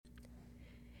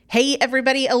Hey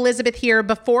everybody, Elizabeth here.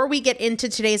 Before we get into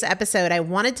today's episode, I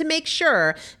wanted to make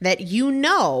sure that you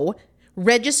know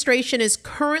registration is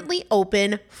currently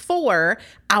open for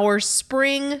our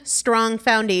Spring Strong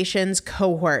Foundations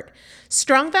cohort.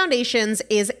 Strong Foundations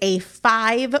is a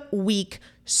 5-week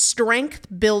strength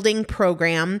building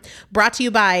program brought to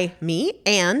you by me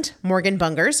and Morgan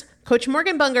Bungers. Coach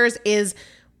Morgan Bungers is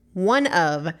one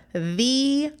of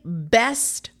the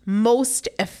best, most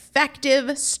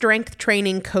effective strength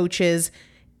training coaches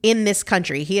in this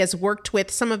country. He has worked with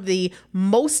some of the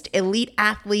most elite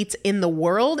athletes in the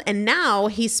world, and now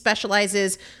he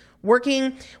specializes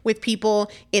working with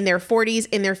people in their 40s,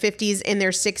 in their 50s, in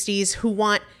their 60s who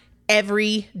want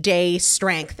everyday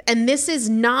strength. And this is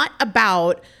not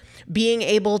about being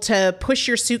able to push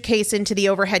your suitcase into the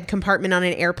overhead compartment on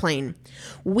an airplane.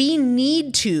 We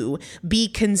need to be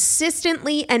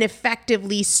consistently and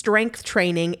effectively strength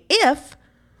training if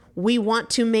we want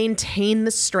to maintain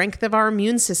the strength of our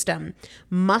immune system.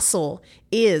 Muscle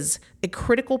is a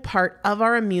critical part of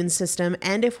our immune system,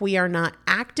 and if we are not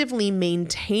actively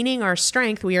maintaining our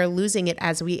strength, we are losing it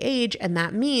as we age, and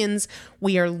that means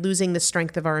we are losing the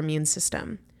strength of our immune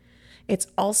system. It's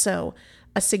also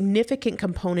a significant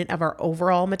component of our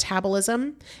overall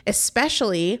metabolism,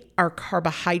 especially our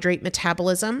carbohydrate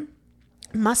metabolism.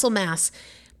 Muscle mass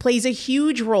plays a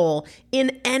huge role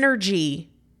in energy,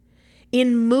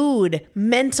 in mood,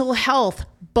 mental health,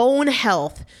 bone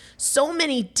health, so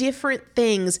many different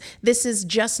things. This is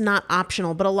just not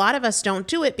optional, but a lot of us don't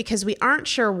do it because we aren't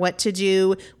sure what to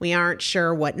do. We aren't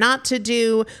sure what not to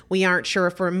do. We aren't sure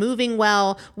if we're moving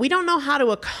well. We don't know how to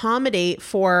accommodate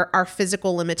for our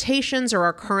physical limitations or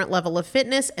our current level of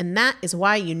fitness, and that is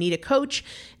why you need a coach,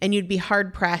 and you'd be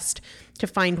hard-pressed to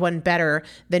find one better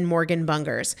than Morgan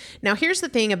Bungers. Now, here's the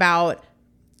thing about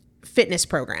fitness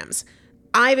programs.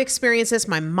 I've experienced this.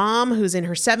 My mom, who's in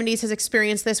her 70s, has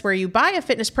experienced this, where you buy a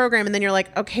fitness program and then you're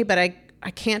like, okay, but I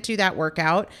can't do that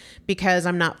workout because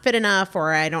I'm not fit enough,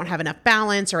 or I don't have enough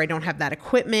balance, or I don't have that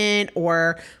equipment,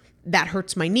 or that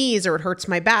hurts my knees, or it hurts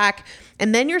my back.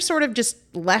 And then you're sort of just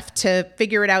left to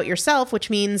figure it out yourself, which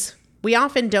means we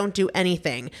often don't do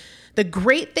anything. The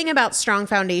great thing about Strong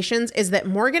Foundations is that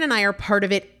Morgan and I are part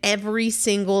of it every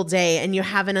single day, and you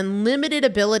have an unlimited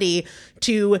ability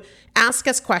to ask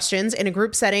us questions in a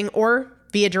group setting or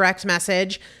via direct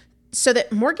message so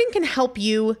that Morgan can help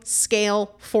you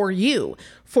scale for you,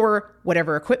 for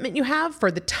whatever equipment you have, for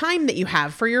the time that you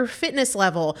have, for your fitness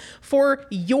level, for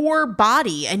your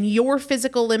body and your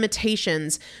physical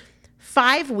limitations.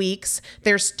 5 weeks,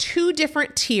 there's 2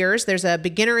 different tiers. There's a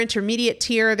beginner intermediate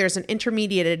tier. There's an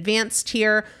intermediate advanced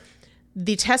tier.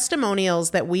 The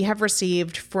testimonials that we have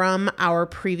received from our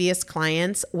previous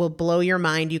clients will blow your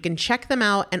mind. You can check them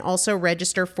out and also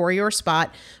register for your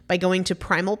spot by going to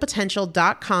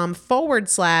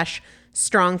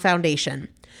primalpotential.com/strong foundation.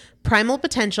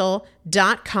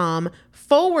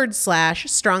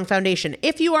 primalpotential.com/strong foundation.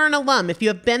 If you are an alum, if you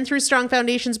have been through Strong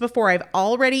Foundations before, I've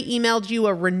already emailed you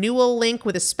a renewal link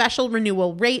with a special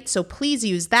renewal rate, so please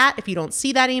use that. If you don't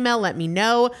see that email, let me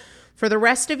know. For the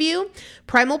rest of you,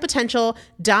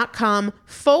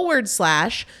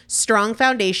 primalpotential.com/strong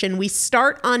foundation. We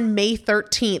start on May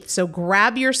 13th, so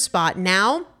grab your spot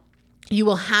now. You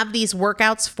will have these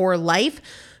workouts for life.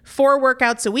 4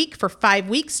 workouts a week for 5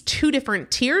 weeks, 2 different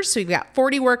tiers. So you've got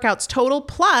 40 workouts total.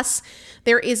 Plus,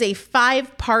 there is a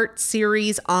 5-part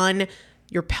series on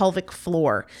your pelvic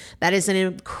floor. That is an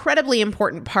incredibly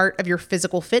important part of your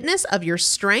physical fitness, of your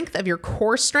strength, of your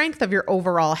core strength, of your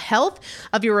overall health,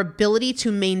 of your ability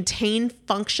to maintain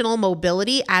functional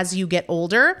mobility as you get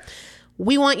older.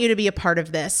 We want you to be a part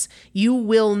of this. You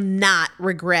will not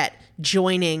regret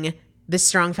joining the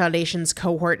Strong Foundations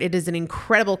cohort. It is an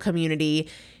incredible community.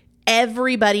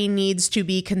 Everybody needs to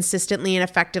be consistently and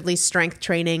effectively strength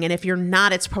training. And if you're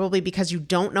not, it's probably because you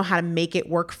don't know how to make it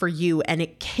work for you. And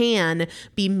it can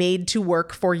be made to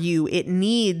work for you. It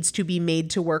needs to be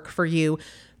made to work for you.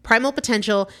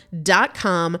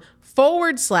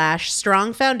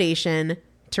 primalpotential.com/strong foundation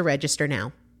to register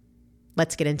now.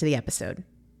 Let's get into the episode.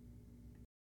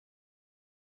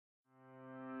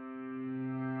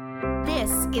 This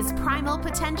is Primal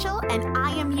Potential, and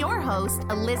I am your host,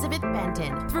 Elizabeth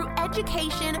Benton. Through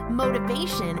education,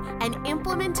 motivation, and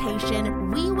implementation,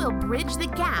 we will bridge the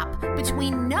gap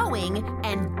between knowing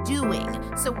and doing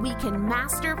so we can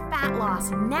master fat loss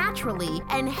naturally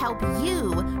and help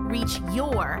you reach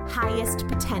your highest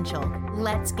potential.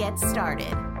 Let's get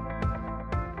started.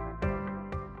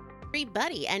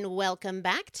 Everybody, and welcome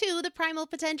back to the Primal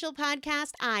Potential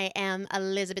Podcast. I am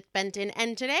Elizabeth Benton,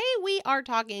 and today we are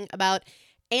talking about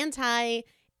anti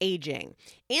anti-aging.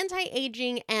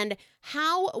 Anti-aging and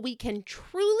how we can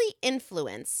truly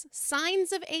influence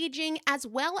signs of aging as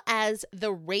well as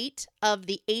the rate of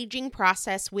the aging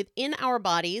process within our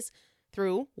bodies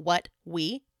through what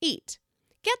we eat.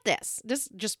 Get this. This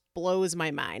just blows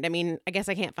my mind. I mean, I guess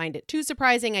I can't find it too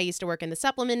surprising. I used to work in the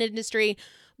supplement industry,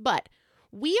 but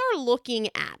we are looking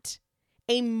at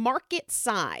a market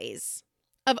size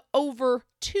of over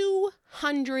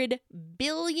 $200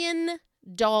 billion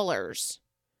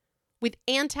with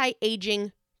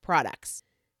anti-aging products.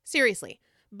 Seriously,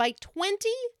 by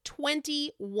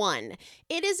 2021,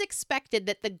 it is expected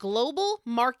that the global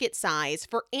market size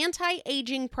for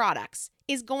anti-aging products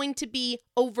is going to be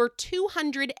over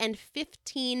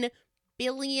 $215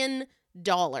 billion.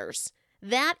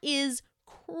 That is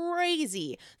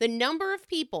crazy. The number of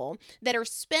people that are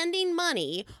spending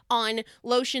money on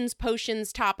lotions,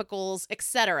 potions, topicals,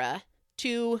 etc.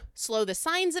 to slow the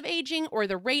signs of aging or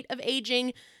the rate of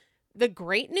aging. The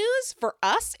great news for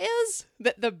us is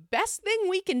that the best thing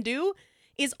we can do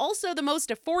is also the most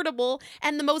affordable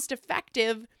and the most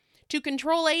effective to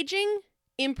control aging,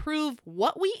 improve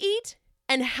what we eat,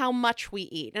 and how much we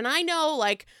eat. And I know,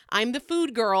 I'm the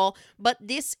food girl, but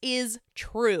this is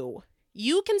true.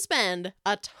 You can spend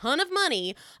a ton of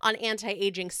money on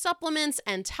anti-aging supplements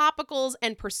and topicals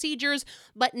and procedures,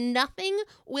 but nothing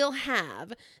will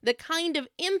have the kind of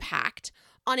impact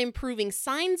on improving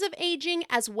signs of aging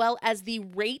as well as the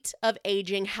rate of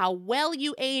aging, how well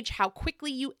you age, how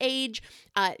quickly you age,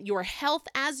 your health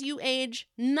as you age.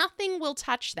 Nothing will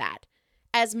touch that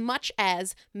as much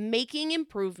as making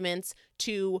improvements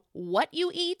to what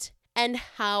you eat and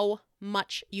how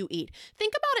much you eat.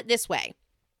 Think about it this way.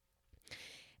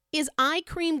 Is eye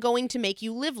cream going to make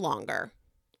you live longer?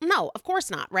 No, of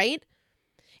course not, right?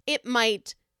 It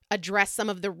might address some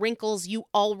of the wrinkles you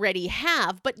already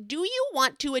have, but do you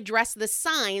want to address the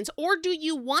signs or do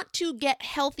you want to get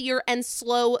healthier and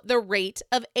slow the rate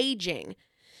of aging?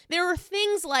 There are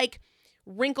things like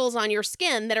wrinkles on your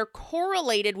skin that are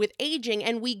correlated with aging,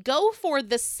 and we go for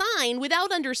the sign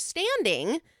without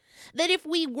understanding that if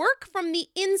we work from the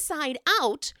inside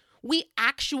out, we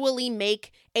actually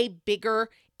make a bigger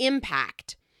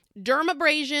impact.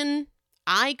 Dermabrasion,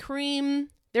 eye cream,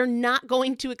 they're not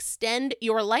going to extend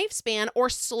your lifespan or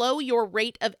slow your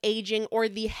rate of aging or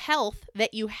the health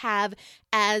that you have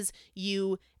as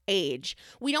you age.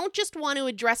 We don't just want to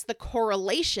address the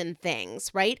correlation things,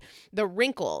 right? The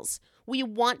wrinkles. We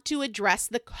want to address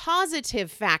the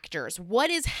causative factors. What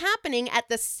is happening at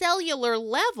the cellular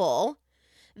level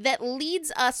that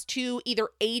leads us to either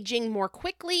aging more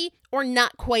quickly or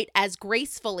not quite as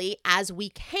gracefully as we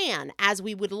can, as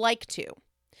we would like to.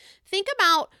 Think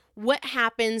about what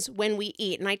happens when we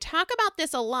eat. And I talk about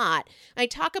this a lot. I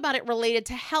talk about it related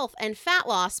to health and fat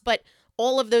loss, but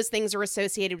all of those things are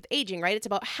associated with aging, right? It's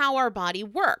about how our body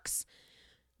works.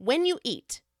 When you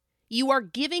eat, you are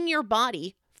giving your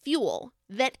body fuel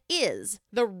that is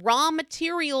the raw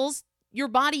materials your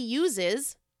body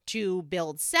uses to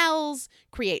build cells,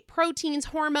 create proteins,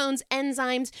 hormones,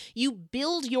 enzymes. You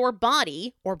build your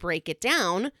body or break it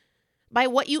down by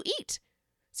what you eat.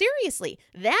 Seriously,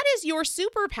 that is your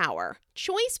superpower.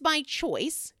 Choice by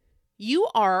choice, you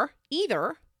are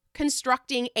either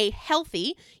constructing a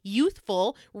healthy,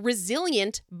 youthful,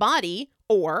 resilient body,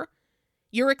 or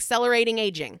you're accelerating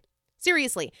aging.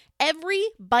 Seriously, every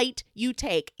bite you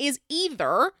take is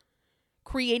either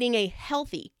creating a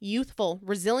healthy, youthful,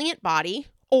 resilient body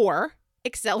or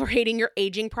accelerating your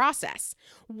aging process.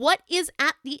 What is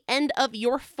at the end of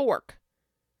your fork?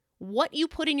 What you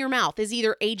put in your mouth is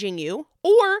either aging you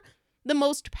or the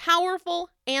most powerful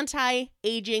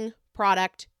anti-aging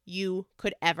product you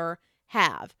could ever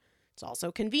have. It's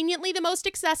also conveniently the most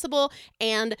accessible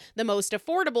and the most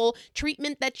affordable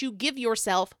treatment that you give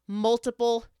yourself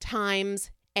multiple times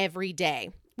every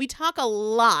day. We talk a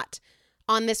lot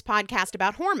on this podcast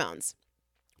about hormones.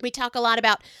 We talk a lot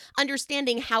about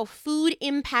understanding how food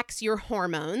impacts your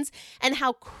hormones and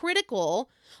how critical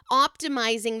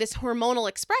optimizing this hormonal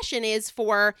expression is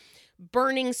for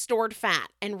burning stored fat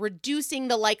and reducing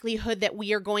the likelihood that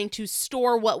we are going to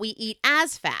store what we eat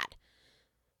as fat.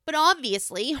 But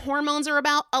obviously, hormones are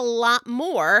about a lot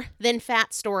more than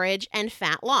fat storage and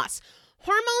fat loss.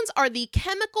 Hormones are the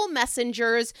chemical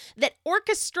messengers that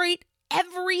orchestrate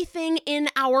everything in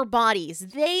our bodies.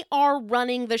 They are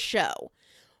running the show.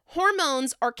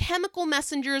 Hormones are chemical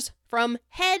messengers from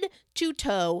head to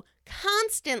toe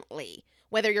constantly.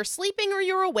 Whether you're sleeping or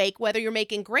you're awake, whether you're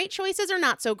making great choices or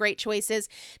not so great choices,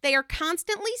 they are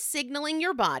constantly signaling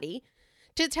your body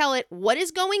to tell it what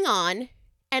is going on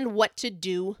and what to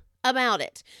do about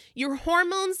it. Your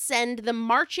hormones send the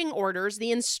marching orders,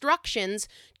 the instructions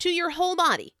to your whole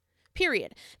body.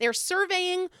 Period. They're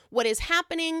surveying what is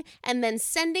happening and then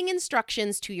sending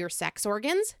instructions to your sex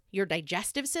organs, your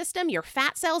digestive system, your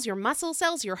fat cells, your muscle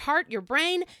cells, your heart, your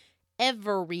brain,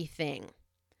 everything.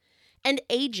 And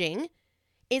aging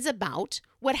is about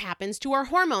what happens to our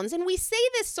hormones. And we say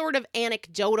this sort of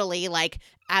anecdotally, like,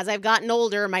 as I've gotten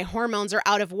older, my hormones are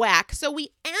out of whack. So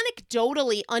we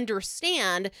anecdotally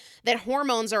understand that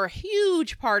hormones are a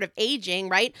huge part of aging,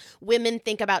 right? Women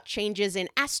think about changes in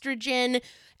estrogen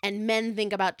and men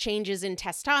think about changes in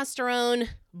testosterone,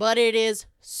 but it is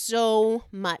so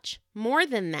much more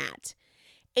than that.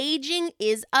 Aging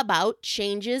is about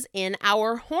changes in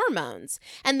our hormones.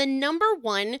 And the number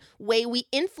one way we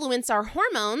influence our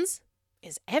hormones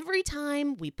is every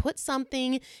time we put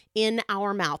something in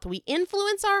our mouth. We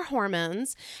influence our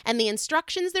hormones and the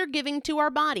instructions they're giving to our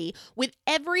body with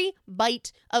every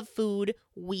bite of food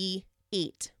we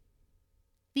eat.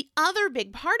 The other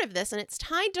big part of this, and it's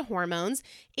tied to hormones,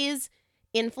 is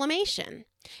inflammation.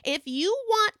 If you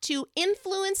want to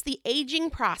influence the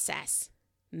aging process,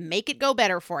 make it go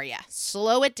better for you,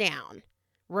 slow it down,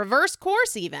 reverse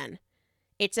course even,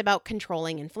 it's about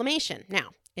controlling inflammation.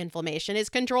 Now, inflammation is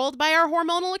controlled by our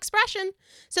hormonal expression.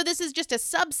 So this is just a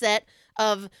subset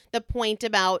of the point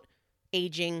about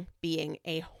aging being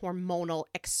a hormonal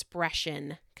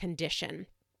expression condition.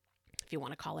 If you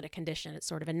want to call it a condition, it's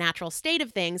sort of a natural state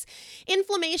of things.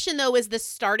 Inflammation, though, is the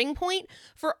starting point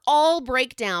for all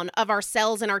breakdown of our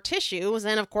cells and our tissues.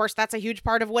 And of course, that's a huge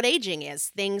part of what aging is.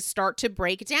 Things start to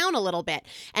break down a little bit.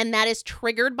 And that is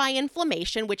triggered by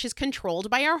inflammation, which is controlled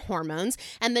by our hormones.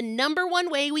 And the number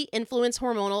one way we influence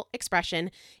hormonal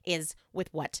expression is with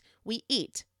what we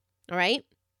eat. All right?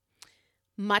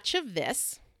 Much of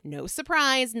this, no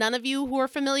surprise, none of you who are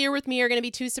familiar with me are going to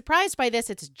be too surprised by this.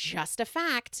 It's just a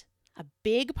fact. A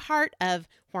big part of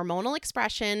hormonal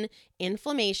expression,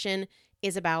 inflammation,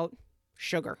 is about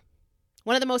sugar.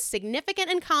 One of the most significant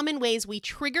and common ways we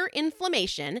trigger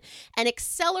inflammation and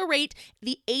accelerate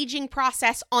the aging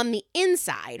process on the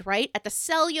inside, right, at the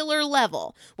cellular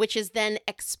level, which is then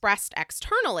expressed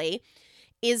externally,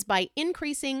 is by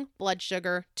increasing blood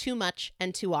sugar too much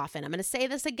and too often. I'm going to say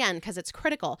this again because it's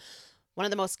critical. One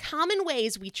of the most common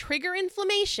ways we trigger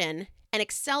inflammation and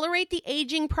accelerate the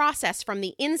aging process from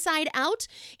the inside out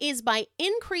is by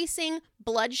increasing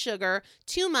blood sugar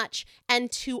too much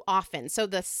and too often. So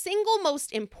the single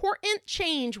most important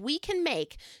change we can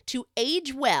make to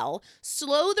age well,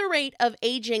 slow the rate of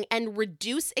aging, and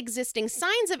reduce existing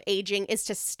signs of aging is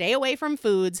to stay away from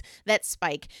foods that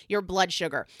spike your blood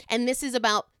sugar. And this is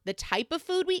about the type of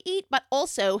food we eat, but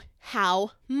also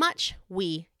how much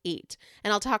we eat.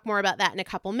 And I'll talk more about that in a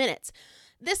couple minutes.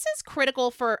 This is critical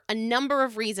for a number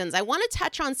of reasons. I want to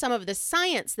touch on some of the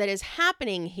science that is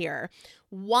happening here,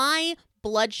 why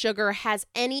blood sugar has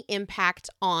any impact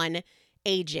on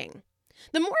aging.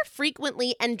 The more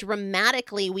frequently and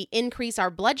dramatically we increase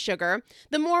our blood sugar,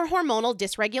 the more hormonal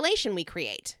dysregulation we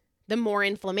create, the more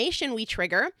inflammation we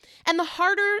trigger, and the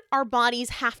harder our bodies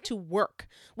have to work.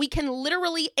 We can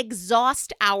literally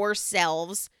exhaust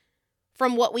ourselves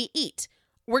from what we eat.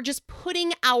 We're just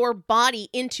putting our body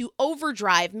into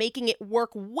overdrive, making it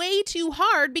work way too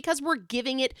hard because we're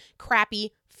giving it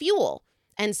crappy fuel.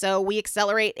 And so we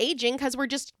accelerate aging because we're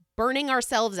just burning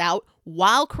ourselves out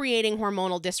while creating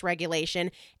hormonal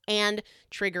dysregulation and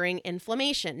triggering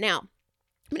inflammation. Now,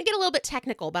 I'm going to get a little bit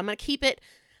technical, but I'm going to keep it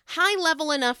high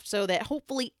level enough so that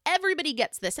hopefully everybody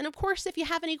gets this. And of course, if you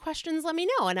have any questions, let me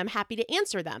know and I'm happy to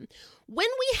answer them. When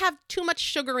we have too much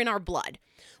sugar in our blood,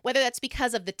 whether that's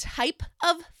because of the type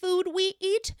of food we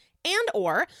eat and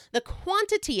or the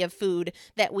quantity of food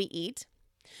that we eat,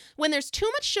 when there's too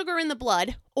much sugar in the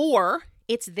blood or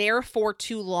it's there for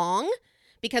too long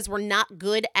because we're not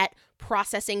good at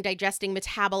processing, digesting,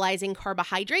 metabolizing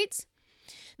carbohydrates,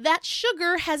 that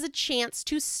sugar has a chance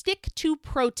to stick to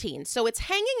protein. So it's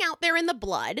hanging out there in the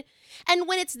blood, and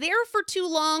when it's there for too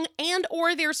long and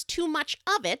or there's too much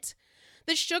of it,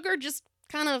 the sugar just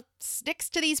kind of sticks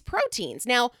to these proteins.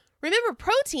 Now, remember,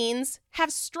 proteins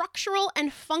have structural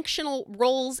and functional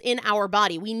roles in our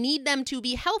body. We need them to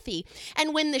be healthy.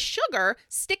 And when the sugar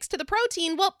sticks to the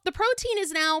protein, well, the protein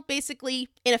is now basically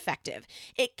ineffective.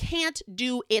 It can't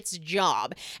do its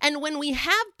job. And when we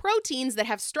have proteins that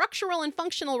have structural and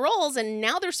functional roles and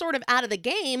now they're sort of out of the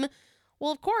game,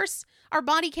 well, of course, our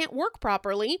body can't work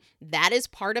properly. That is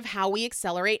part of how we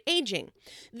accelerate aging.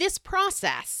 This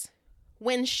process,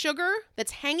 when sugar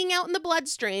that's hanging out in the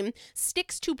bloodstream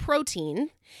sticks to protein,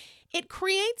 it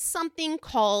creates something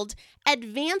called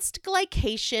advanced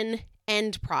glycation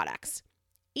end products.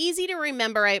 Easy to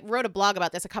remember. I wrote a blog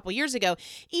about this a couple years ago.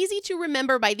 Easy to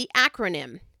remember by the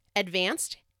acronym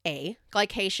Advanced, A,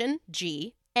 Glycation,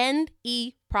 G, End,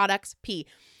 E, Products, P.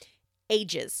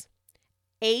 AGES.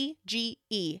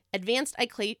 AGE. Advanced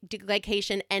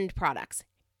Glycation End Products.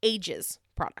 AGES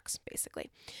products, basically.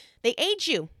 They age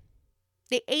you.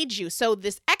 They age you. So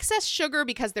this excess sugar,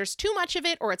 because there's too much of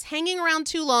it or it's hanging around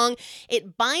too long,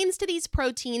 it binds to these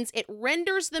proteins. It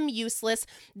renders them useless.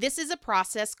 This is a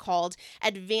process called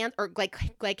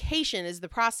glycation is the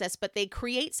process, but they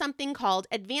create something called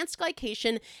advanced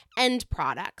glycation end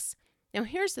products. Now,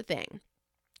 here's the thing.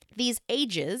 These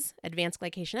AGEs, advanced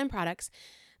glycation end products,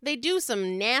 they do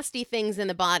some nasty things in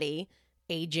the body,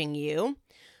 aging you,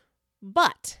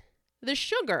 but the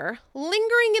sugar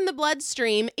lingering in the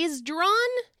bloodstream is drawn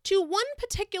to one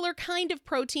particular kind of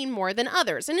protein more than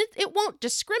others. And it won't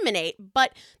discriminate,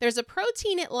 but there's a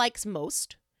protein it likes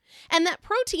most. And that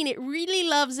protein it really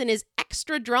loves and is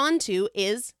extra drawn to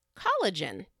is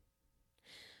collagen.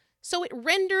 So it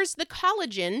renders the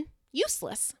collagen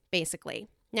useless, basically.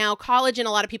 Now, collagen, a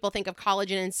lot of people think of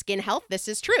collagen and skin health. This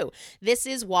is true. This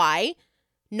is why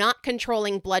not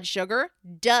controlling blood sugar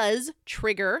does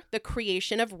trigger the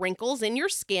creation of wrinkles in your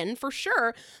skin for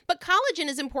sure, but collagen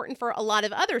is important for a lot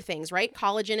of other things, right?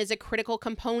 Collagen is a critical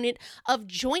component of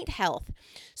joint health.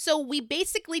 So we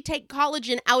basically take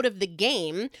collagen out of the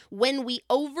game when we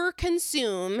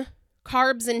overconsume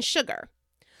carbs and sugar,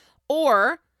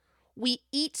 or we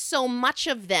eat so much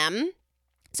of them.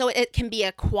 So it can be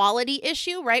a quality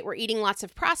issue, right? We're eating lots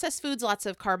of processed foods, lots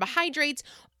of carbohydrates,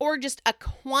 or just a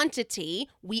quantity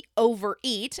we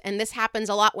overeat. And this happens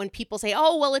a lot when people say,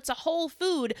 oh, well, it's a whole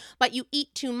food, but you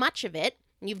eat too much of it.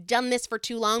 And you've done this for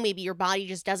too long. Maybe your body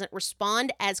just doesn't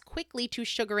respond as quickly to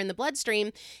sugar in the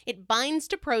bloodstream. It binds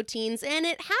to proteins, and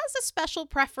it has a special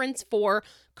preference for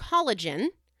collagen.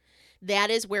 That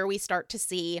is where we start to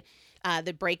see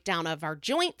the breakdown of our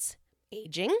joints,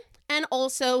 aging, and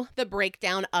also the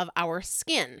breakdown of our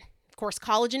skin. Of course,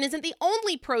 collagen isn't the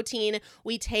only protein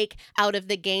we take out of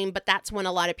the game, but that's one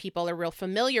a lot of people are real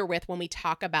familiar with when we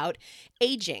talk about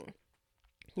aging.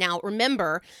 Now,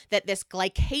 remember that this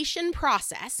glycation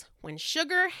process, when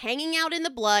sugar hanging out in the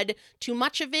blood, too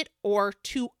much of it or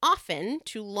too often,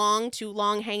 too long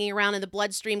hanging around in the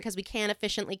bloodstream because we can't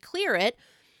efficiently clear it,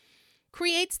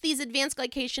 creates these advanced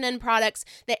glycation end products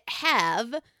that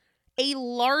have a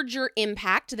larger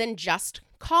impact than just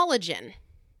collagen.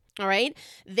 All right?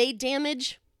 They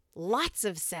damage lots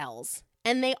of cells,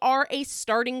 and they are a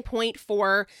starting point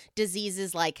for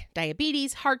diseases like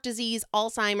diabetes, heart disease,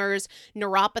 Alzheimer's,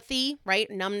 neuropathy, right?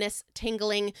 Numbness,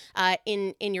 tingling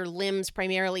in your limbs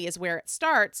primarily is where it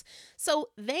starts. So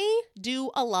they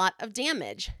do a lot of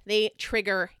damage. They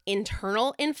trigger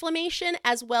internal inflammation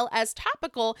as well as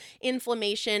topical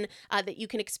inflammation that you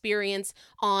can experience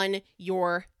on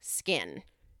your skin.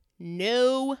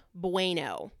 No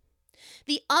bueno.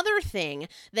 The other thing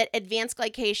that advanced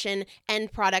glycation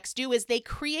end products do is they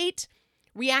create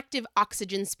reactive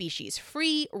oxygen species,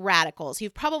 free radicals.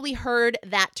 You've probably heard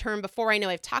that term before. I know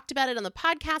I've talked about it on the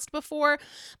podcast before,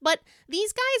 but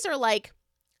these guys are like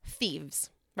thieves,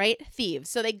 right? Thieves.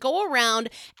 So they go around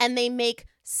and they make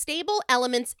stable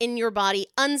elements in your body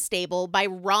unstable by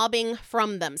robbing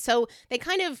from them. So they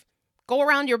kind of go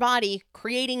around your body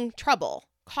creating trouble,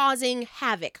 causing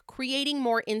havoc, creating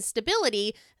more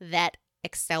instability that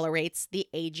accelerates the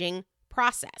aging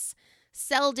process.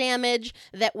 Cell damage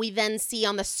that we then see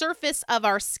on the surface of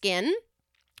our skin,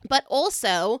 but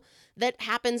also that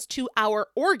happens to our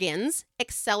organs,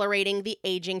 accelerating the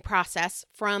aging process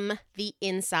from the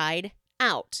inside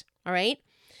out. All right?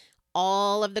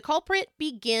 All of the culprit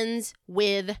begins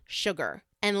with sugar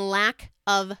and lack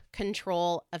of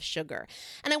control of sugar.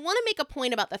 And I want to make a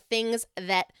point about the things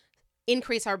that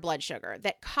increase our blood sugar,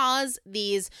 that cause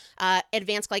these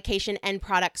advanced glycation end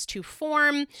products to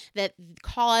form, that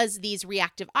cause these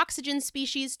reactive oxygen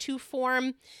species to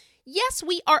form. Yes,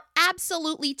 we are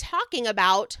absolutely talking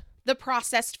about the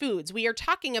processed foods. We are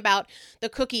talking about the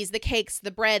cookies, the cakes,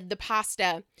 the bread, the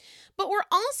pasta, but we're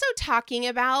also talking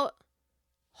about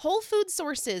whole food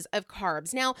sources of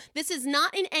carbs. Now, this is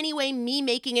not in any way me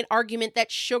making an argument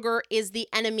that sugar is the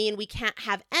enemy and we can't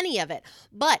have any of it,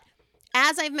 but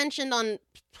as I've mentioned on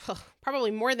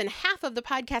probably more than half of the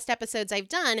podcast episodes I've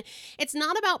done, it's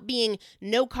not about being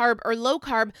no carb or low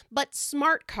carb, but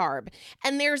smart carb.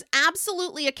 And there's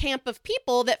absolutely a camp of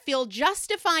people that feel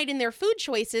justified in their food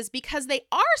choices because they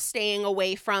are staying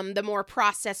away from the more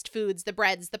processed foods, the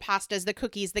breads, the pastas, the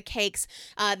cookies, the cakes,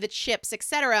 the chips,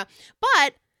 etc.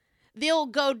 But they'll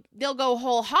go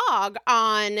whole hog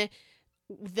on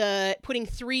putting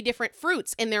 3 different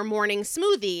fruits in their morning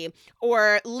smoothie,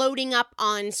 or loading up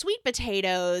on sweet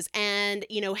potatoes and,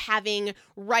 having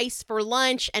rice for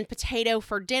lunch and potato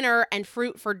for dinner and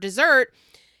fruit for dessert.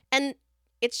 And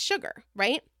it's sugar,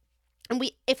 right?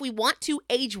 And if we want to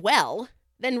age well,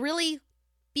 then really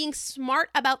being smart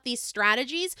about these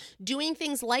strategies, doing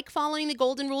things like following the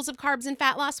golden rules of carbs and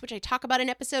fat loss, which I talk about in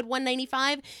episode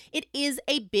 195, it is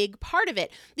a big part of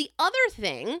it. The other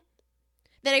thing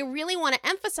that I really want to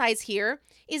emphasize here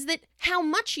is that how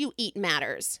much you eat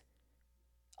matters.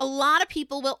 A lot of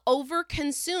people will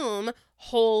overconsume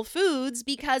whole foods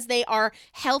because they are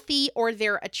healthy or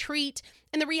they're a treat.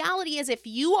 And the reality is, if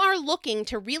you are looking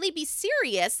to really be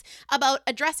serious about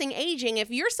addressing aging, if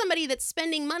you're somebody that's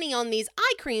spending money on these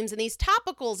eye creams and these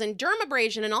topicals and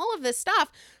dermabrasion and all of this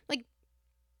stuff, like,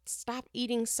 stop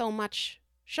eating so much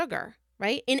sugar,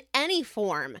 right? In any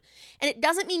form. And it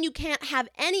doesn't mean you can't have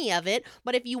any of it,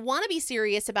 but if you want to be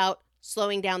serious about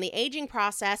slowing down the aging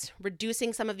process,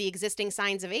 reducing some of the existing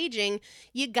signs of aging,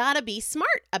 you gotta be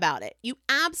smart about it. You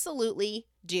absolutely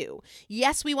do.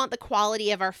 Yes, we want the quality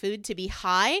of our food to be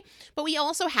high, but we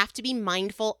also have to be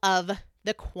mindful of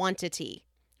the quantity,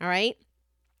 all right?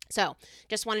 So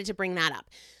just wanted to bring that up.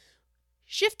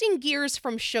 Shifting gears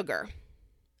from sugar,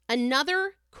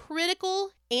 another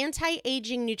critical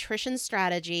anti-aging nutrition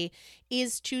strategy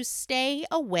is to stay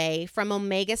away from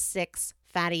omega-6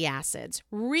 fatty acids.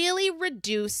 Really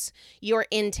reduce your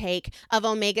intake of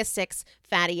omega-6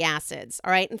 fatty acids,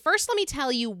 all right? And first, let me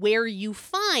tell you where you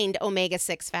find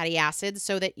omega-6 fatty acids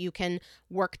so that you can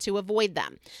work to avoid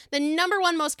them. The number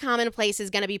one most common place is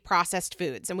going to be processed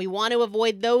foods, and we want to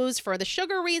avoid those for the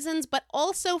sugar reasons, but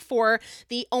also for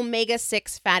the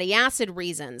omega-6 fatty acid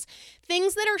reasons.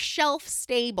 Things that are shelf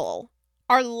stable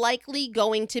are likely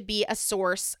going to be a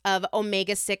source of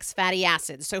omega-6 fatty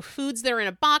acids. So foods that are in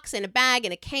a box, in a bag,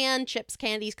 in a can, chips,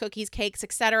 candies, cookies, cakes,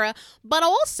 etc. But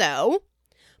also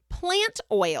plant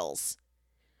oils,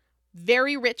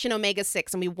 very rich in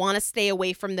omega-6, and we want to stay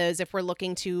away from those if we're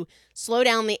looking to slow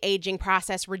down the aging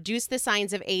process, reduce the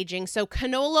signs of aging. So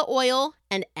canola oil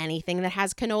and anything that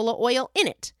has canola oil in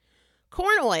it.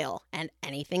 Corn oil and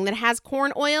anything that has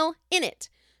corn oil in it.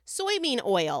 Soybean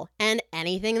oil and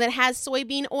anything that has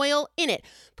soybean oil in it.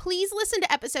 Please listen to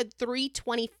episode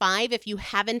 325 if you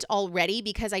haven't already,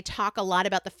 because I talk a lot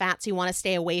about the fats you want to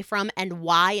stay away from and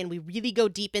why, and we really go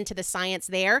deep into the science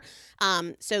there.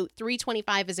 So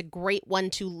 325 is a great one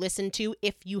to listen to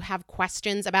if you have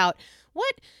questions about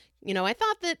I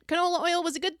thought that canola oil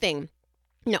was a good thing.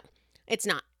 No, it's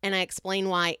not. And I explain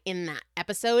why in that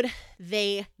episode.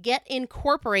 They get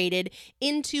incorporated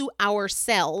into our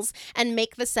cells and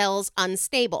make the cells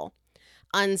unstable.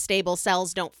 Unstable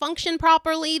cells don't function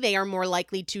properly. They are more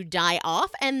likely to die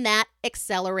off, and that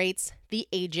accelerates the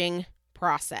aging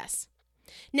process.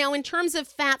 Now, in terms of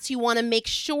fats you want to make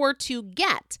sure to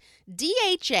get,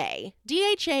 DHA.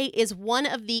 DHA is one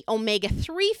of the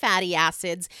omega-3 fatty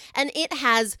acids, and it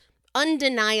has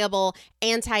undeniable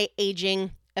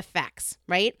anti-aging effects,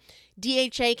 right?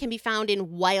 DHA can be found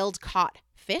in wild-caught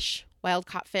fish,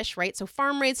 right? So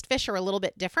farm-raised fish are a little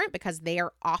bit different because they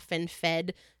are often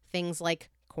fed things like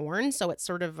corn, so it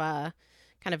sort of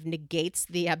kind of negates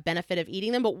the benefit of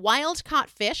eating them. But wild-caught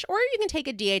fish, or you can take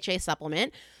a DHA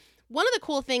supplement. One of the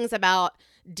cool things about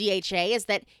DHA is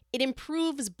that it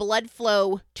improves blood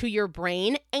flow to your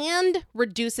brain and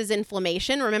reduces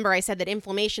inflammation. Remember, I said that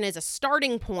inflammation is a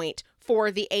starting point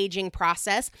for the aging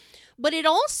process, but it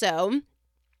also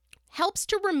helps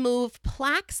to remove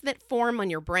plaques that form on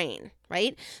your brain,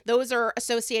 right? Those are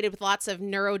associated with lots of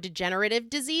neurodegenerative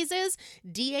diseases.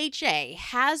 DHA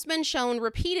has been shown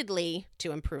repeatedly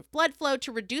to improve blood flow,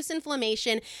 to reduce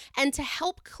inflammation, and to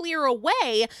help clear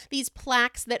away these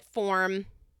plaques that form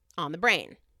on the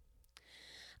brain.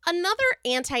 Another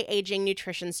anti-aging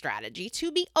nutrition strategy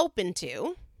to be open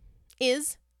to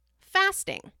is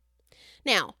fasting.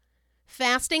 Now,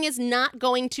 fasting is not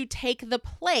going to take the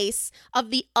place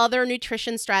of the other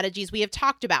nutrition strategies we have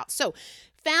talked about. So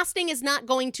fasting is not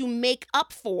going to make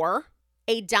up for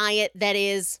a diet that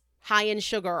is high in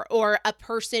sugar or a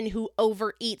person who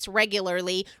overeats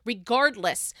regularly,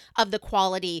 regardless of the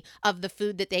quality of the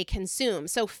food that they consume.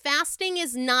 So fasting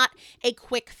is not a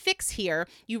quick fix here.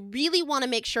 You really want to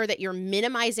make sure that you're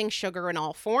minimizing sugar in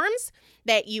all forms,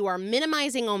 that you are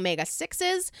minimizing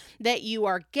omega-6s, that you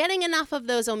are getting enough of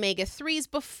those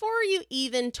omega-3s before you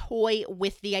even toy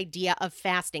with the idea of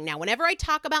fasting. Now, whenever I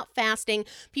talk about fasting,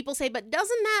 people say, but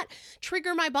doesn't that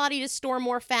trigger my body to store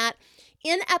more fat?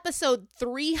 In episode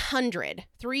 300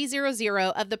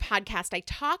 of the podcast, I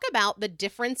talk about the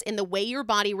difference in the way your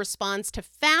body responds to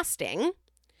fasting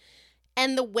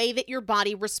and the way that your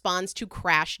body responds to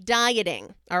crash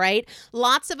dieting. All right.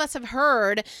 Lots of us have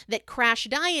heard that crash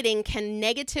dieting can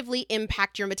negatively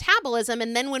impact your metabolism.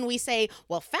 And then when we say,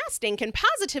 well, fasting can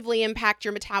positively impact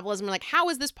your metabolism, we're like, how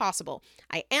is this possible?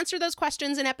 I answer those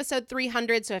questions in episode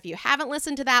 300. So if you haven't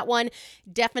listened to that one,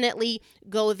 definitely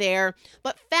go there.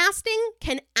 But fasting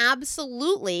can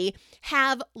absolutely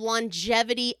have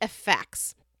longevity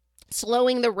effects,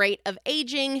 slowing the rate of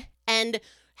aging and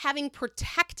having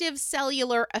protective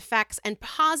cellular effects and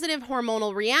positive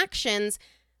hormonal reactions,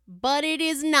 but it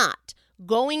is not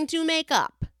going to make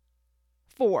up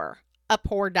for a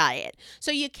poor diet.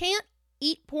 So you can't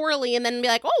eat poorly and then be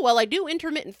like, oh, well, I do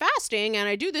intermittent fasting and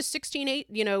I do this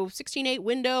 16-8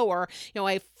 window, or,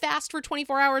 I fast for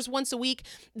 24 hours once a week.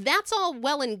 That's all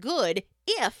well and good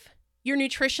if your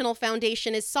nutritional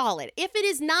foundation is solid. If it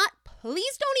is not,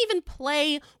 please don't even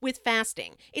play with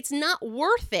fasting. It's not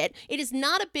worth it. It is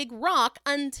not a big rock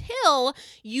until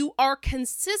you are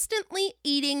consistently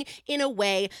eating in a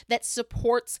way that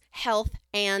supports health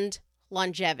and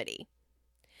longevity.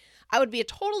 I would be a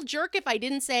total jerk if I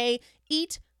didn't say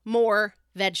eat more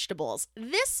vegetables.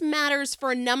 This matters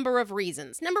for a number of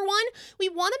reasons. Number one, we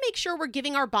want to make sure we're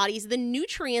giving our bodies the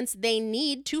nutrients they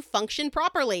need to function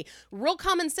properly. Real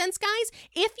common sense, guys.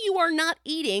 If you are not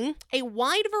eating a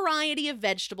wide variety of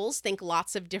vegetables, think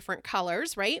lots of different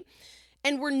colors, right?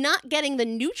 And we're not getting the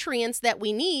nutrients that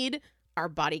we need, our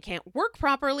body can't work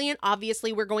properly, and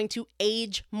obviously we're going to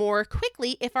age more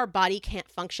quickly if our body can't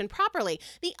function properly.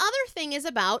 The other thing is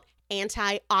about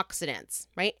antioxidants,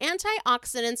 right?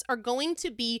 Antioxidants are going to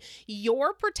be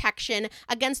your protection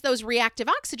against those reactive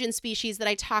oxygen species that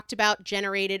I talked about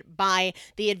generated by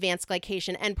the advanced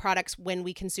glycation end products when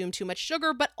we consume too much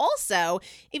sugar. But also,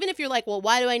 even if you're like, well,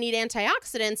 why do I need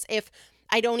antioxidants if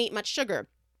I don't eat much sugar?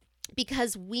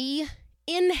 Because we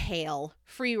inhale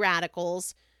free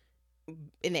radicals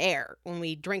in the air when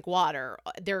we drink water.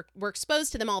 We're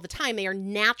exposed to them all the time. They are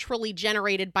naturally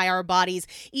generated by our bodies,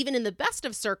 even in the best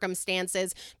of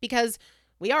circumstances, because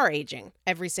we are aging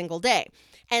every single day.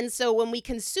 And so when we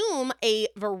consume a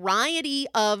variety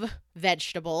of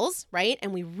vegetables, right,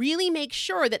 and we really make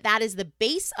sure that that is the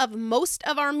base of most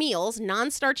of our meals,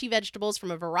 non-starchy vegetables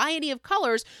from a variety of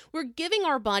colors, we're giving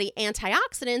our body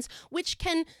antioxidants, which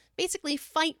can basically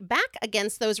fight back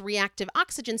against those reactive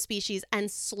oxygen species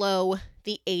and slow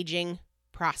the aging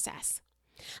process.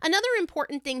 Another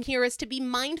important thing here is to be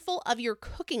mindful of your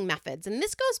cooking methods. And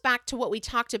this goes back to what we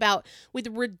talked about with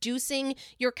reducing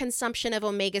your consumption of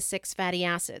omega-6 fatty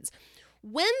acids.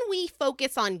 When we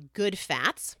focus on good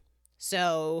fats,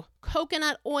 so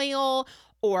coconut oil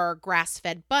or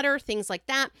grass-fed butter, things like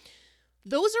that,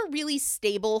 those are really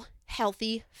stable,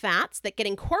 healthy fats that get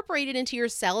incorporated into your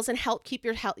cells and help keep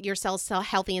your cells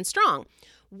healthy and strong.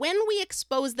 When we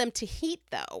expose them to heat,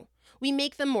 though, we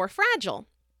make them more fragile.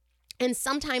 And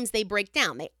sometimes they break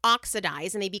down, they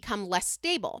oxidize, and they become less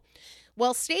stable.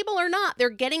 Well, stable or not, they're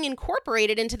getting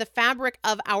incorporated into the fabric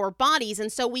of our bodies.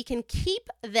 And so we can keep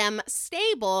them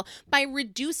stable by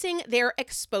reducing their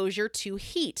exposure to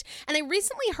heat. And I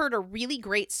recently heard a really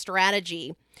great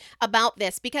strategy about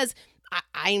this, because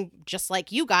I'm just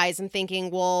like you guys and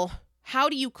thinking, well, how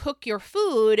do you cook your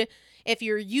food if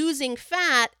you're using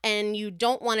fat and you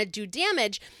don't want to do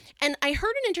damage? And I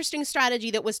heard an interesting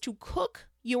strategy that was to cook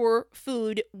your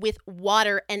food with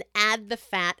water and add the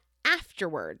fat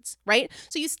afterwards, right?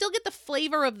 So you still get the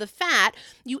flavor of the fat,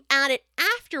 you add it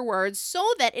afterwards so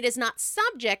that it is not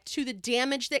subject to the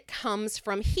damage that comes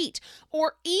from heat.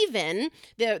 Or even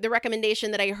the recommendation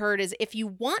that I heard is, if you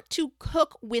want to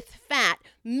cook with fat,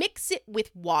 mix it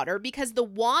with water, because the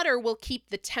water will keep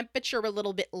the temperature a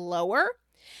little bit lower.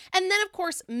 And then, of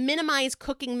course, minimize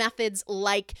cooking methods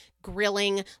like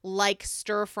grilling, like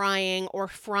stir frying or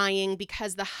frying,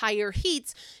 because the higher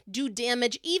heats do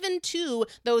damage even to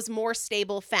those more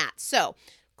stable fats. So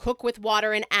cook with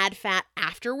water and add fat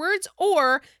afterwards,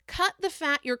 or cut the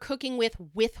fat you're cooking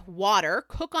with water,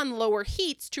 cook on lower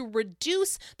heats to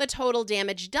reduce the total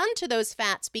damage done to those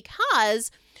fats,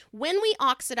 because when we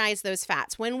oxidize those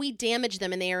fats, when we damage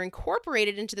them and they are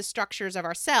incorporated into the structures of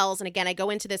our cells, and again, I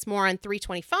go into this more on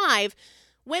 325,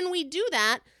 when we do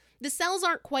that, the cells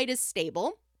aren't quite as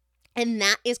stable. And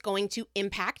that is going to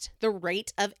impact the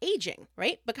rate of aging,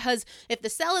 right? Because if the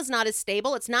cell is not as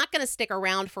stable, it's not going to stick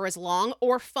around for as long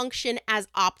or function as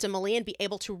optimally and be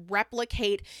able to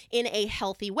replicate in a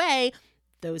healthy way.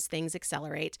 Those things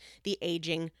accelerate the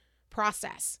aging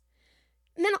process.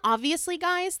 And then obviously,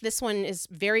 guys, this one is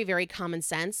very, very common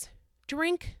sense.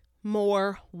 Drink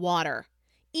more water.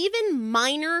 Even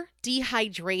minor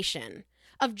dehydration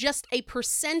of just a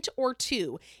percent or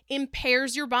two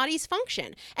impairs your body's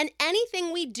function. And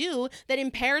anything we do that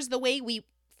impairs the way we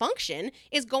function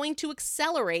is going to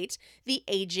accelerate the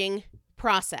aging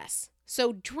process.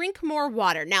 So drink more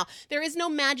water. Now, there is no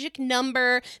magic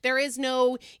number. There is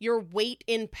no your weight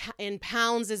in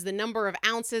pounds is the number of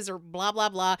ounces or blah, blah,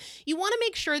 blah. You want to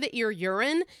make sure that your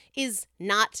urine is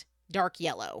not dark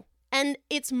yellow. And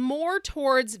it's more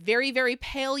towards very, very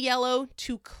pale yellow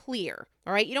to clear.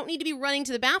 All right. You don't need to be running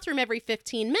to the bathroom every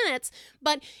 15 minutes,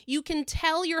 but you can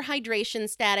tell your hydration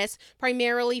status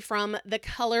primarily from the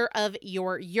color of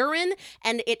your urine.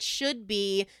 And it should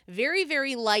be very,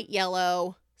 very light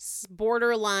yellow,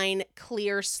 borderline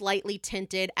clear, slightly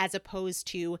tinted, as opposed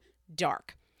to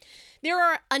dark. There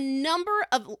are a number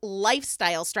of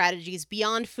lifestyle strategies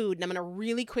beyond food, and I'm going to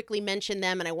really quickly mention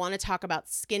them, and I want to talk about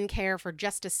skincare for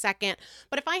just a second.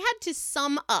 But if I had to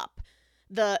sum up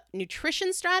the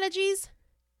nutrition strategies,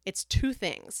 it's two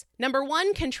things. Number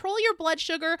one, control your blood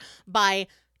sugar by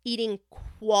eating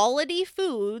quality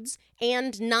foods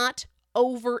and not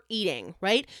overeating,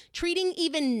 right? Treating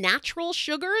even natural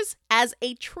sugars as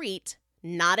a treat,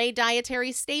 not a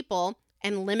dietary staple,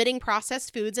 and limiting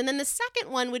processed foods. And then the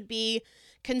second one would be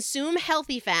consume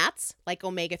healthy fats like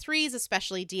omega-3s,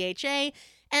 especially DHA,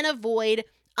 and avoid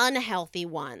unhealthy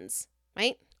ones,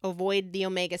 right? Avoid the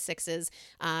omega-6s,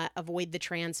 avoid the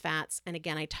trans fats. And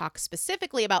again, I talk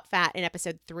specifically about fat in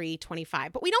episode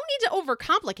 325, but we don't need to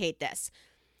overcomplicate this.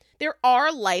 There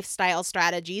are lifestyle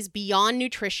strategies beyond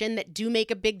nutrition that do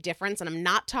make a big difference. And I'm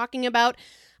not talking about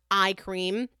eye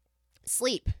cream.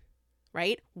 Sleep,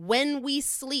 right? When we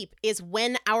sleep is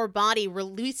when our body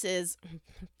releases,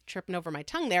 tripping over my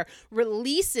tongue there,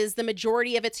 releases the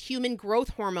majority of its human growth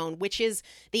hormone, which is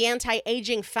the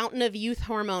anti-aging fountain of youth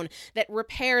hormone that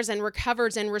repairs and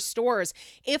recovers and restores.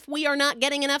 If we are not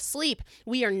getting enough sleep,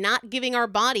 we are not giving our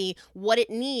body what it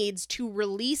needs to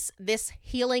release this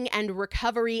healing and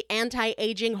recovery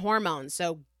anti-aging hormone.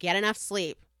 So get enough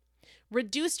sleep.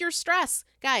 Reduce your stress.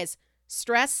 Guys,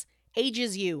 stress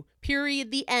ages you.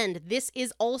 Period. The end. This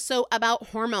is also about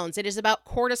hormones. It is about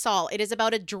cortisol. It is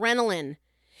about adrenaline.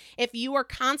 If you are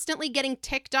constantly getting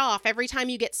ticked off every time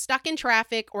you get stuck in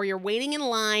traffic or you're waiting in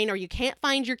line or you can't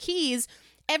find your keys,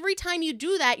 every time you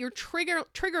do that, you're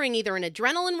triggering either an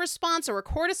adrenaline response or a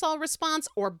cortisol response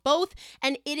or both,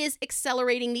 and it is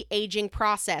accelerating the aging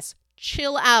process.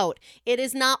 Chill out. It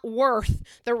is not worth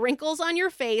the wrinkles on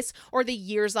your face or the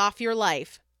years off your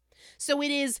life. So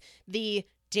it is the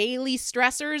daily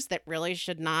stressors that really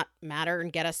should not matter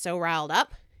and get us so riled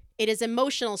up. It is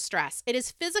emotional stress. It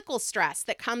is physical stress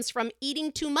that comes from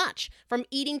eating too much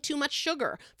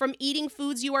sugar, from eating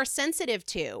foods you are sensitive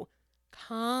to.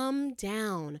 Calm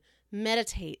down,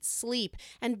 meditate, sleep,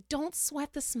 and don't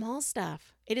sweat the small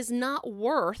stuff. It is not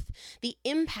worth the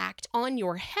impact on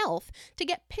your health to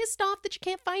get pissed off that you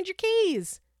can't find your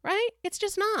keys, right? It's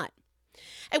just not.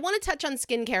 I want to touch on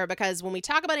skincare because when we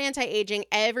talk about anti-aging,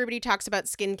 everybody talks about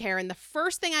skincare. And the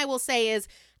first thing I will say is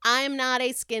I'm not a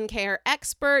skincare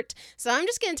expert, so I'm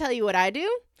just going to tell you what I do.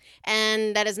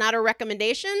 And that is not a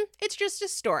recommendation. It's just a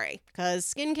story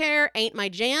because skincare ain't my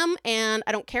jam and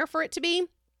I don't care for it to be.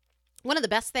 One of the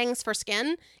best things for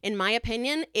skin, in my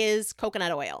opinion, is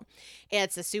coconut oil.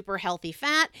 It's a super healthy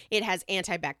fat. It has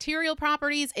antibacterial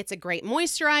properties. It's a great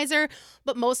moisturizer,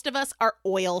 but most of us are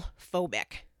oil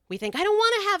phobic. We think, I don't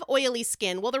want to have oily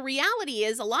skin. Well, the reality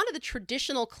is a lot of the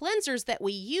traditional cleansers that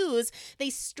we use, they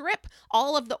strip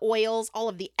all of the oils, all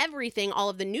of the everything, all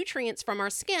of the nutrients from our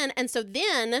skin. And so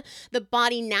then the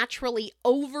body naturally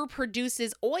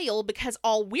overproduces oil because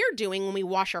all we're doing when we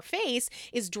wash our face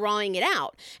is drawing it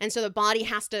out. And so the body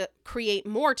has to create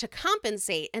more to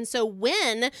compensate. And so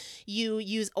when you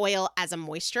use oil as a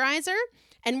moisturizer,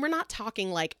 and we're not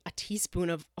talking like a teaspoon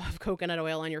of coconut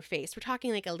oil on your face. We're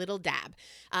talking like a little dab.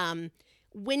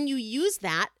 When you use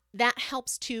that, that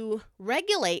helps to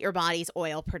regulate your body's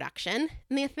oil production.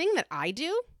 And the thing that I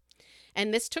do,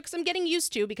 and this took some getting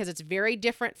used to because it's very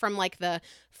different from like the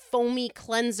foamy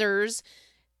cleansers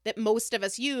that most of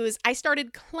us use, I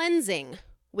started cleansing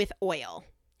with oil.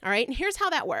 All right. And here's how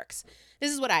that works.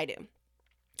 This is what I do.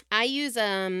 I use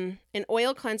an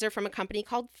oil cleanser from a company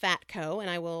called Fatco, and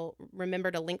I will remember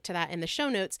to link to that in the show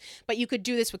notes, but you could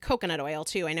do this with coconut oil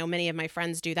too. I know many of my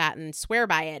friends do that and swear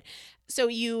by it. So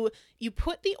you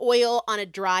put the oil on a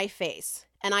dry face,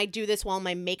 and I do this while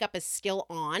my makeup is still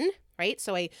on, right?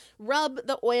 So I rub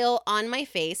the oil on my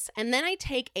face, and then I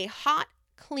take a hot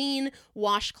clean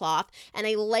washcloth and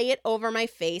I lay it over my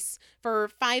face for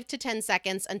 5 to 10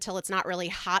 seconds until it's not really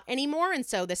hot anymore. And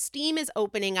so the steam is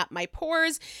opening up my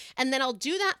pores. And then I'll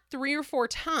do that 3 or 4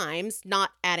 times,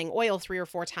 not adding oil 3 or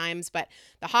 4 times, but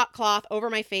the hot cloth over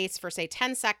my face for say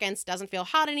 10 seconds, doesn't feel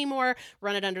hot anymore,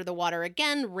 run it under the water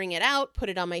again, wring it out, put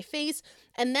it on my face.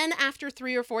 And then after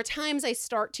 3 or 4 times, I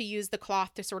start to use the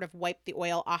cloth to sort of wipe the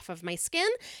oil off of my skin.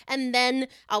 And then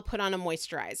I'll put on a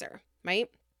moisturizer, right?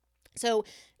 So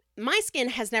my skin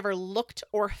has never looked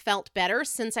or felt better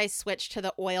since I switched to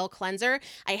the oil cleanser.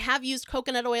 I have used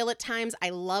coconut oil at times. I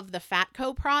love the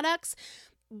Fatco products.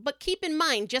 But keep in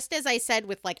mind, just as I said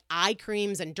with like eye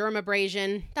creams and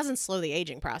dermabrasion, doesn't slow the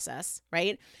aging process,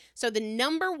 right? So the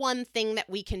number one thing that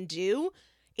we can do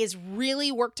is really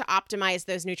work to optimize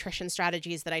those nutrition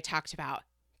strategies that I talked about.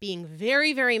 Being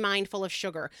very, very mindful of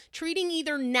sugar, treating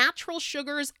either natural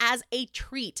sugars as a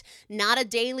treat, not a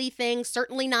daily thing,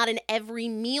 certainly not an every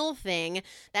meal thing.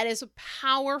 That is a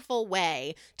powerful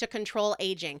way to control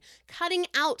aging. Cutting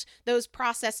out those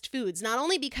processed foods, not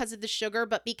only because of the sugar,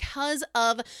 but because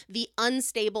of the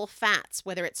unstable fats,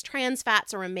 whether it's trans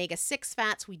fats or omega-6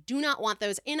 fats. We do not want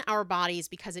those in our bodies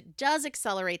because it does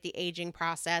accelerate the aging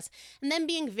process. And then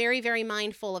being very, very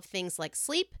mindful of things like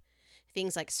sleep,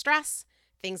 things like stress,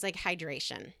 things like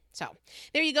hydration. So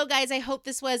there you go, guys. I hope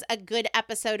this was a good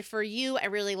episode for you. I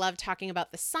really love talking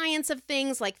about the science of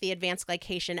things like the advanced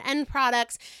glycation end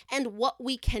products and what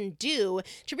we can do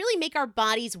to really make our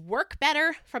bodies work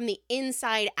better from the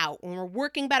inside out. When we're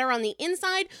working better on the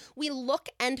inside, we look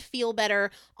and feel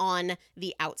better on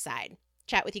the outside.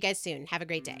 Chat with you guys soon. Have a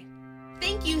great day.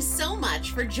 Thank you so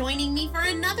much for joining me for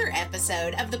another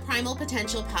episode of the Primal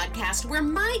Potential Podcast, where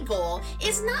my goal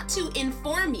is not to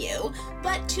inform you,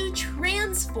 but to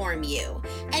transform you.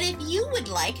 And if you would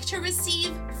like to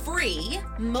receive free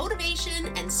motivation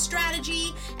and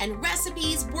strategy and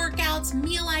recipes, workouts,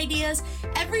 meal ideas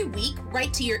every week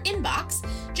right to your inbox,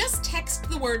 just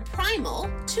text the word primal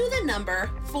to the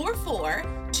number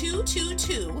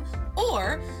 44222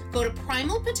 or go to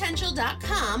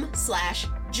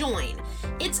primalpotential.com/join.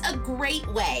 It's a great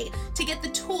way to get the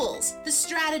tools, the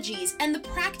strategies, and the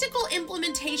practical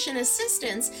implementation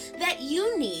assistance that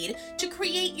you need to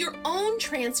create your own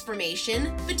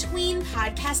transformation between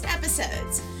podcast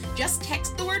episodes. Just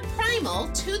text the word primal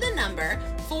to the number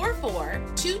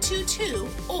 44222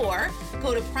 or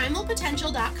go to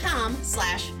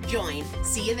primalpotential.com/join.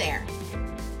 See you there.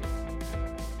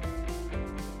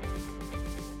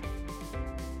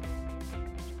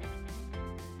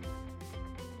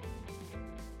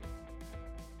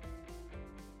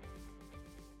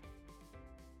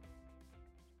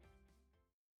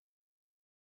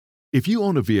 If you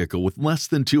own a vehicle with less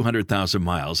than 200,000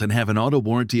 miles and have an auto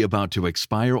warranty about to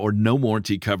expire or no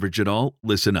warranty coverage at all,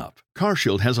 listen up.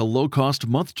 CarShield has a low-cost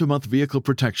month-to-month vehicle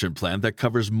protection plan that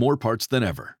covers more parts than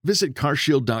ever. Visit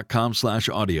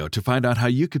carshield.com/audio to find out how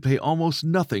you could pay almost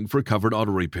nothing for covered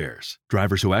auto repairs.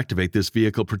 Drivers who activate this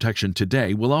vehicle protection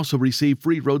today will also receive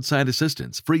free roadside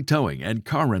assistance, free towing, and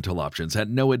car rental options at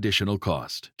no additional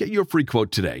cost. Get your free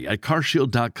quote today at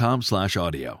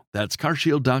carshield.com/audio. That's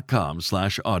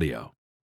carshield.com/audio.